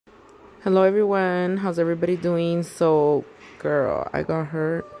Hello everyone, how's everybody doing? So girl, I got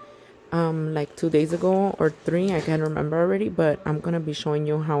hurt like 2 days ago or three, I can't remember already, but I'm gonna be showing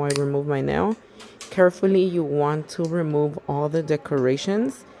you how I remove my nail. Carefully, you want to remove all the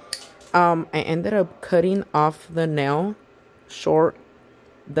decorations. I ended up cutting off the nail short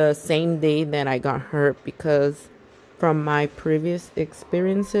the same day that I got hurt because from my previous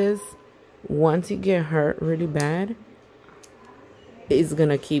experiences, once you get hurt really bad, is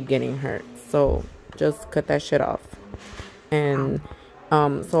gonna keep getting hurt. So just cut that shit off. And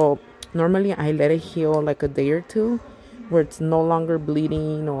so normally I let it heal like a day or two where it's no longer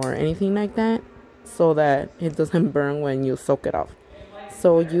bleeding or anything like that, so that it doesn't burn when you soak it off.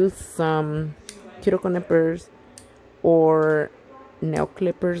 So use some cuticle nippers or nail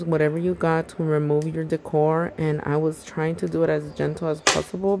clippers, whatever you got, to remove your decor. And I was trying to do it as gentle as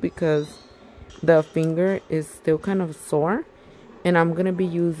possible because the finger is still kind of sore. And I'm going to be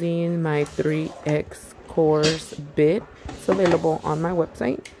using my 3X course bit. It's available on my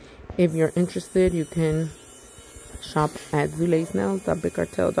website. If you're interested, you can shop at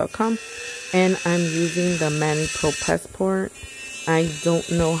zulaysnails.bigcartel.com. And I'm using the Mani Pro Passport. I don't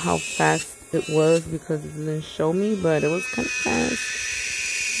know how fast it was because it didn't show me, but it was kind of fast.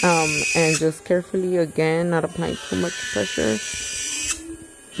 And just carefully, again, not applying too much pressure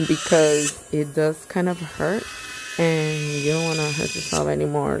because it does kind of hurt. And you don't want to hurt yourself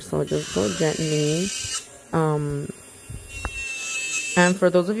anymore, so just go gently. And for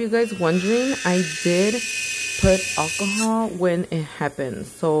those of you guys wondering, I did put alcohol when it happened.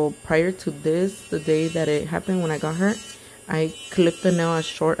 So prior to this, the day that it happened when I got hurt, I clipped the nail as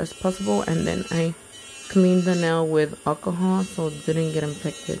short as possible, and then I cleaned the nail with alcohol so it didn't get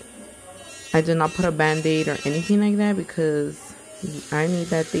infected. I did not put a band-aid or anything like that because I need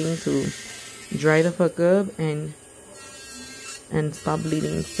that thing to dry the fuck up and stop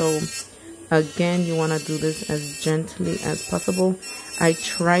bleeding. So again, you want to do this as gently as possible. I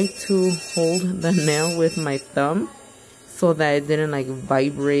try to hold the nail with my thumb so that it didn't like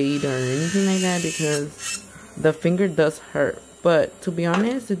vibrate or anything like that, because the finger does hurt. But to be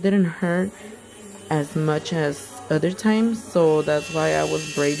honest, it didn't hurt as much as other times, so that's why I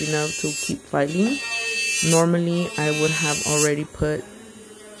was brave enough to keep fighting. Normally I would have already put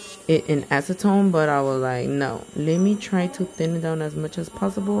it in acetone, but I was like, no, let me try to thin it down as much as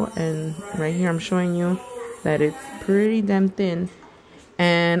possible. And right here I'm showing you that it's pretty damn thin.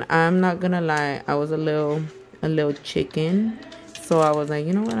 And I'm not gonna lie, I was a little chicken, so I was like,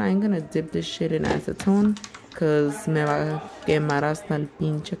 you know what, I ain't gonna dip this shit in acetone because me va a quemar hasta el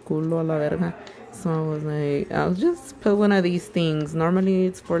pinche culo a la verga. So I was like, I'll just put one of these things. Normally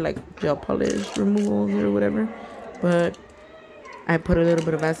it's for like gel polish removals or whatever, but I put a little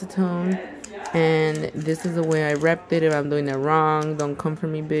bit of acetone, and this is the way I repped it. If I'm doing it wrong, don't come for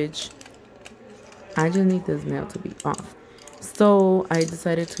me, bitch. I just need this nail to be off. So I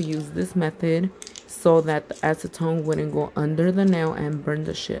decided to use this method so that the acetone wouldn't go under the nail and burn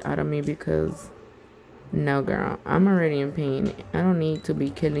the shit out of me, because no, girl, I'm already in pain. I don't need to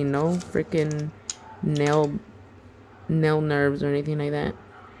be killing no freaking nail nerves or anything like that.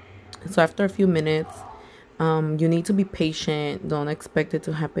 So after a few minutes, you need to be patient. Don't expect it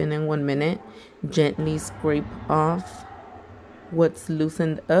to happen in 1 minute. Gently scrape off what's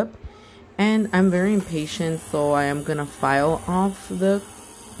loosened up. And I'm very impatient, so I am gonna file off the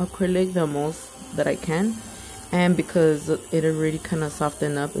acrylic the most that I can. And because it already kind of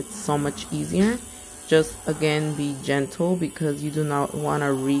softened up, it's so much easier. Just again, be gentle because you do not want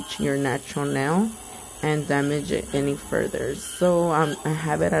to reach your natural nail and damage it any further. So I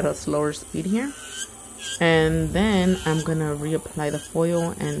have it at a slower speed here. And then I'm gonna reapply the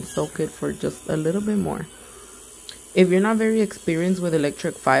foil and soak it for just a little bit more. If you're not very experienced with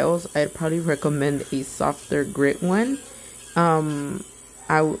electric files, I'd probably recommend a softer grit one.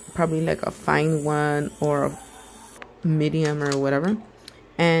 I would probably like a fine one or a medium or whatever.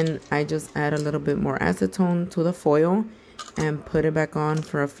 And I just add a little bit more acetone to the foil and put it back on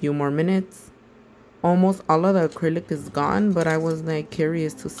for a few more minutes. Almost all of the acrylic is gone, but I was like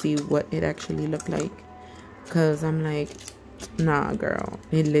curious to see what it actually looked like, because I'm like, nah girl,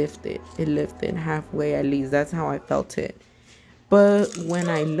 it lifted halfway at least. That's how I felt it. But when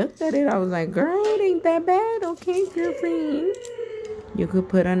I looked at it, I was like, girl, it ain't that bad. Okay, girlfriend, you could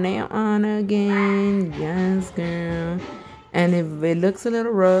put a nail on again. Yes, girl. And if it looks a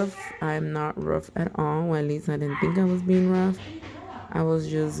little rough, I'm not rough at all. Well, at least I didn't think I was being rough. I was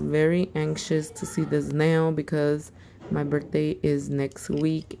just very anxious to see this nail because my birthday is next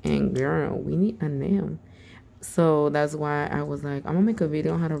week, and girl, we need a nail. So that's why I was like, I'm gonna make a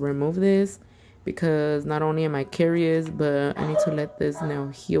video on how to remove this. because not only am I curious, but I need to let this nail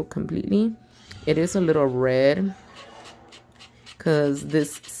heal completely. It is a little red because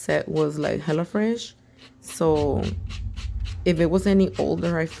this set was like hella fresh. So if it was any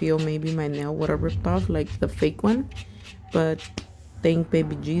older, I feel maybe my nail would have ripped off like the fake one. But thank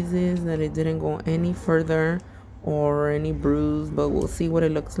baby Jesus that it didn't go any further or any bruise. But we'll see what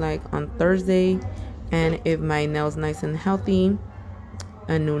it looks like on Thursday. And if my nail's nice and healthy,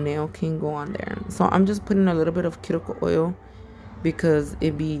 a new nail can go on there. So I'm just putting a little bit of cuticle oil because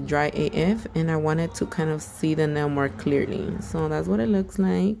it be dry AF and I wanted to kind of see the nail more clearly. So that's what it looks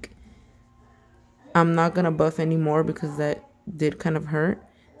like. I'm not gonna buff anymore because that did kind of hurt.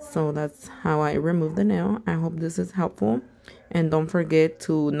 So that's how I remove the nail. I hope this is helpful. And don't forget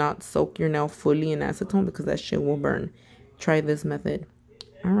to not soak your nail fully in acetone because that shit will burn. Try this method.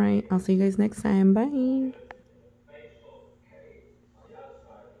 All right, I'll see you guys next time. Bye.